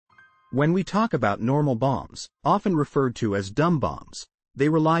When we talk about normal bombs, often referred to as dumb bombs, they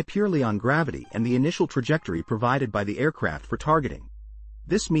rely purely on gravity and the initial trajectory provided by the aircraft for targeting.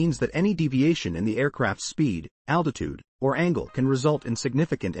 This means that any deviation in the aircraft's speed, altitude, or angle can result in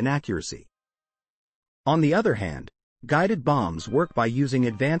significant inaccuracy. On the other hand, guided bombs work by using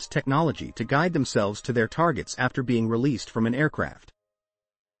advanced technology to guide themselves to their targets after being released from an aircraft.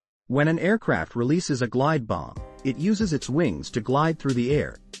 When an aircraft releases a glide bomb, it uses its wings to glide through the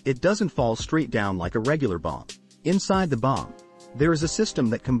air. It doesn't fall straight down like a regular bomb. Inside the bomb, there is a system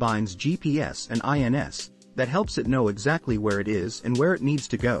that combines GPS and INS that helps it know exactly where it is and where it needs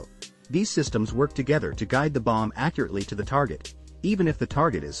to go. These systems work together to guide the bomb accurately to the target, even if the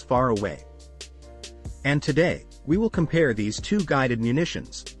target is far away. And today, we will compare these two guided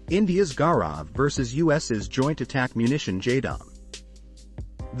munitions, India's Gaurav versus US's Joint Attack Munition JDAM.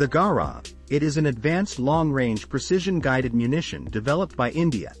 The Gaurav, it is an advanced long-range precision-guided munition developed by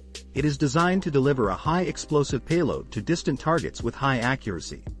India. It is designed to deliver a high explosive payload to distant targets with high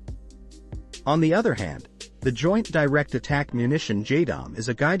accuracy. On the other hand, the Joint Direct Attack Munition JDAM is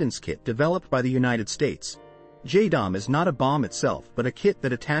a guidance kit developed by the United States. JDAM is not a bomb itself but a kit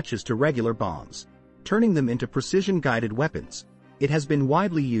that attaches to regular bombs, turning them into precision-guided weapons. It has been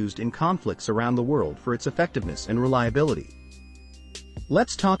widely used in conflicts around the world for its effectiveness and reliability.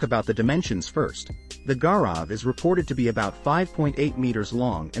 Let's talk about the dimensions first. The Gaurav is reported to be about 5.8 meters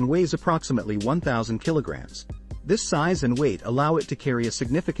long and weighs approximately 1,000 kilograms. This size and weight allow it to carry a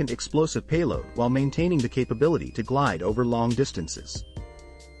significant explosive payload while maintaining the capability to glide over long distances.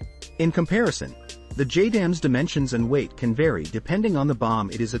 In comparison, the JDAM's dimensions and weight can vary depending on the bomb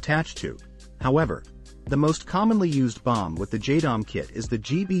it is attached to. However, the most commonly used bomb with the JDAM kit is the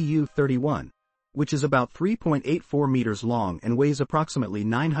GBU-31, which is about 3.84 meters long and weighs approximately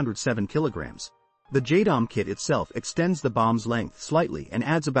 907 kilograms. The JDAM kit itself extends the bomb's length slightly and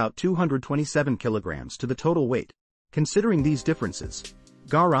adds about 227 kilograms to the total weight. Considering these differences,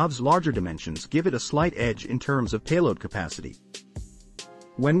 Gaurav's larger dimensions give it a slight edge in terms of payload capacity.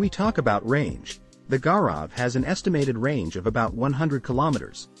 When we talk about range, the Gaurav has an estimated range of about 100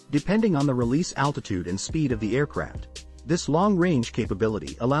 kilometers, depending on the release altitude and speed of the aircraft. This long-range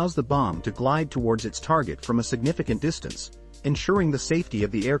capability allows the bomb to glide towards its target from a significant distance, ensuring the safety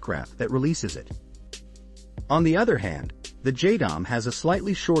of the aircraft that releases it. On the other hand, the JDAM has a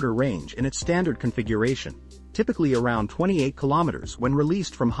slightly shorter range in its standard configuration, typically around 28 kilometers when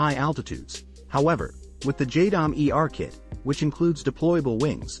released from high altitudes. However, with the JDAM ER kit, which includes deployable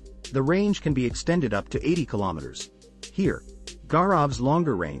wings, the range can be extended up to 80 kilometers. Here, Gaurav's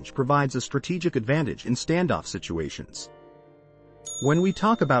longer range provides a strategic advantage in standoff situations. When we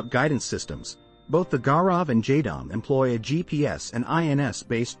talk about guidance systems, both the Gaurav and JDAM employ a GPS and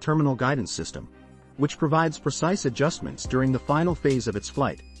INS-based terminal guidance system, which provides precise adjustments during the final phase of its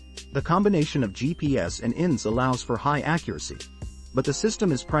flight. The combination of GPS and INS allows for high accuracy, but the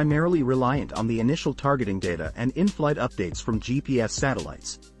system is primarily reliant on the initial targeting data and in-flight updates from GPS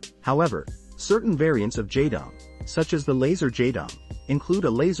satellites. However, certain variants of JDAM, such as the laser JDAM, include a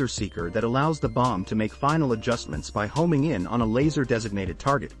laser seeker that allows the bomb to make final adjustments by homing in on a laser-designated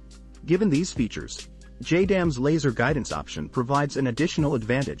target. Given these features, JDAM's laser guidance option provides an additional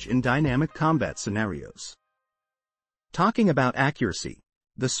advantage in dynamic combat scenarios. Talking about accuracy,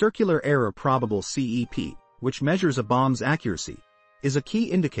 the circular error probable CEP, which measures a bomb's accuracy, is a key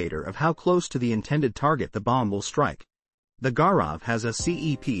indicator of how close to the intended target the bomb will strike. The Gaurav has a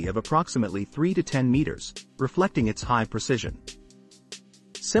CEP of approximately 3 to 10 meters, reflecting its high precision.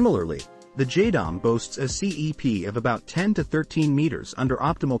 Similarly, the JDAM boasts a CEP of about 10 to 13 meters under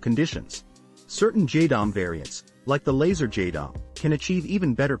optimal conditions. Certain JDAM variants, like the laser JDAM, can achieve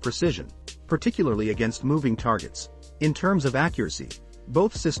even better precision, particularly against moving targets. In terms of accuracy,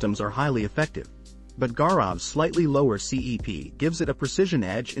 both systems are highly effective, but Gaurav's slightly lower CEP gives it a precision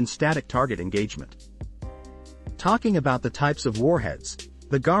edge in static target engagement. Talking about the types of warheads,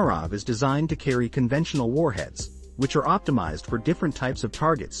 the Gaurav is designed to carry conventional warheads, which are optimized for different types of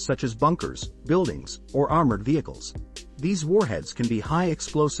targets such as bunkers, buildings, or armored vehicles. These warheads can be high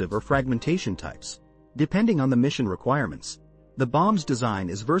explosive or fragmentation types. Depending on the mission requirements, the bomb's design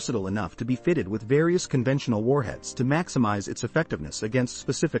is versatile enough to be fitted with various conventional warheads to maximize its effectiveness against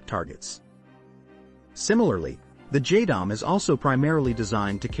specific targets. Similarly, the JDAM is also primarily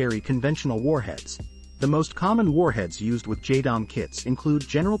designed to carry conventional warheads. The most common warheads used with JDAM kits include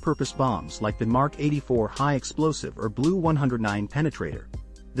general-purpose bombs like the Mark 84 high explosive or Blue 109 penetrator.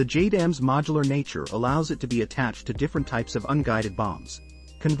 The JDAM's modular nature allows it to be attached to different types of unguided bombs,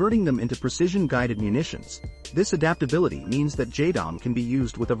 converting them into precision-guided munitions. This adaptability means that JDAM can be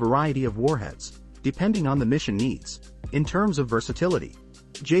used with a variety of warheads, depending on the mission needs. In terms of versatility,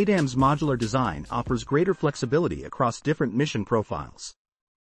 JDAM's modular design offers greater flexibility across different mission profiles.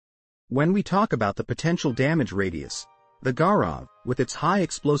 When we talk about the potential damage radius, the Gaurav, with its high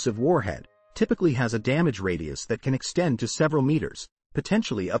explosive warhead, typically has a damage radius that can extend to several meters,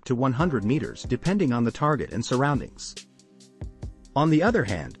 potentially up to 100 meters depending on the target and surroundings. On the other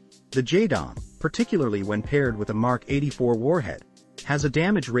hand, the JDAM, particularly when paired with a Mark 84 warhead, has a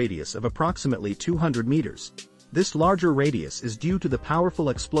damage radius of approximately 200 meters. This larger radius is due to the powerful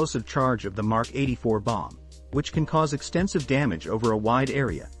explosive charge of the Mark 84 bomb, which can cause extensive damage over a wide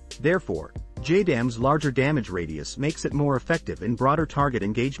area. Therefore, JDAM's larger damage radius makes it more effective in broader target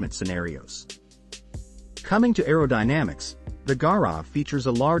engagement scenarios. Coming to aerodynamics, the Gaurav features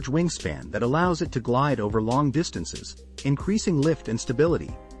a large wingspan that allows it to glide over long distances, increasing lift and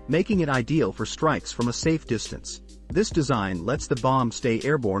stability, making it ideal for strikes from a safe distance. This design lets the bomb stay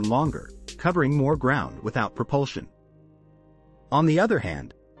airborne longer, covering more ground without propulsion. On the other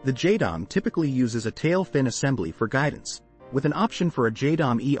hand, the JDAM typically uses a tail fin assembly for guidance, with an option for a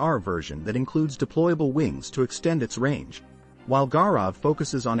JDAM ER version that includes deployable wings to extend its range. While Gaurav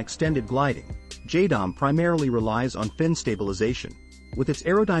focuses on extended gliding, JDAM primarily relies on fin stabilization, with its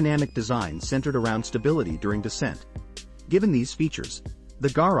aerodynamic design centered around stability during descent. Given these features, the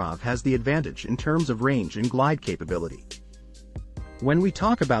Gaurav has the advantage in terms of range and glide capability. When we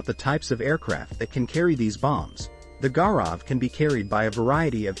talk about the types of aircraft that can carry these bombs, the Gaurav can be carried by a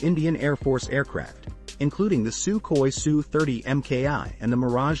variety of Indian Air Force aircraft, including the Sukhoi Su-30 MKI and the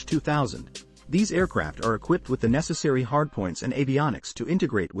Mirage 2000. These aircraft are equipped with the necessary hardpoints and avionics to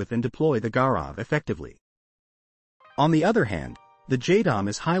integrate with and deploy the Gaurav effectively. On the other hand, the JDAM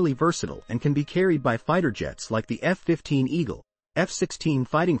is highly versatile and can be carried by fighter jets like the F-15 Eagle, F-16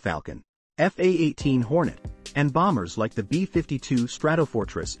 Fighting Falcon, F-A-18 Hornet, and bombers like the B-52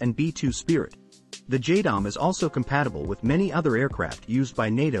 Stratofortress and B-2 Spirit. The JDAM is also compatible with many other aircraft used by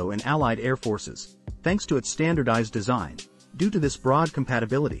NATO and allied air forces, thanks to its standardized design. Due to this broad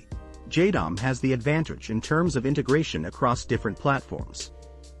compatibility, JDAM has the advantage in terms of integration across different platforms.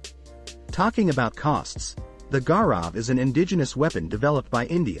 Talking about costs, the Gaurav is an indigenous weapon developed by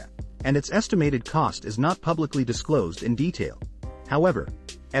India, and its estimated cost is not publicly disclosed in detail. However,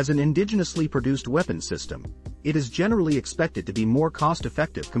 as an indigenously produced weapon system, it is generally expected to be more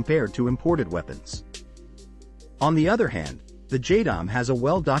cost-effective compared to imported weapons. On the other hand, the JDAM has a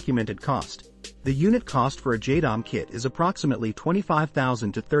well-documented cost. The unit cost for a JDAM kit is approximately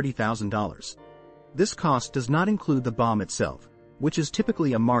 $25,000 to $30,000. This cost does not include the bomb itself, which is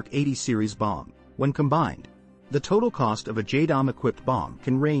typically a Mark 80 series bomb. When combined, the total cost of a JDAM-equipped bomb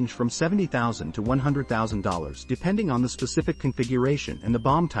can range from $70,000 to $100,000 depending on the specific configuration and the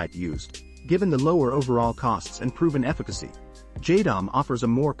bomb type used. Given the lower overall costs and proven efficacy, JDAM offers a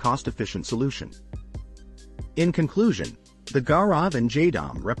more cost-efficient solution. In conclusion, the Gaurav and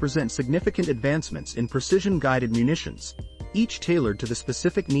JDAM represent significant advancements in precision-guided munitions, each tailored to the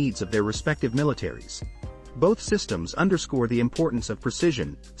specific needs of their respective militaries. Both systems underscore the importance of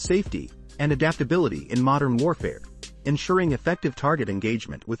precision, safety, and adaptability in modern warfare, ensuring effective target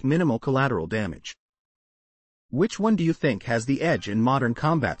engagement with minimal collateral damage. Which one do you think has the edge in modern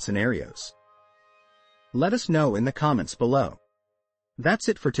combat scenarios? Let us know in the comments below. That's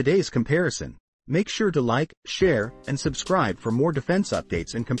it for today's comparison. Make sure to like, share, and subscribe for more defense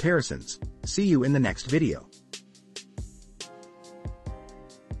updates and comparisons. See you in the next video.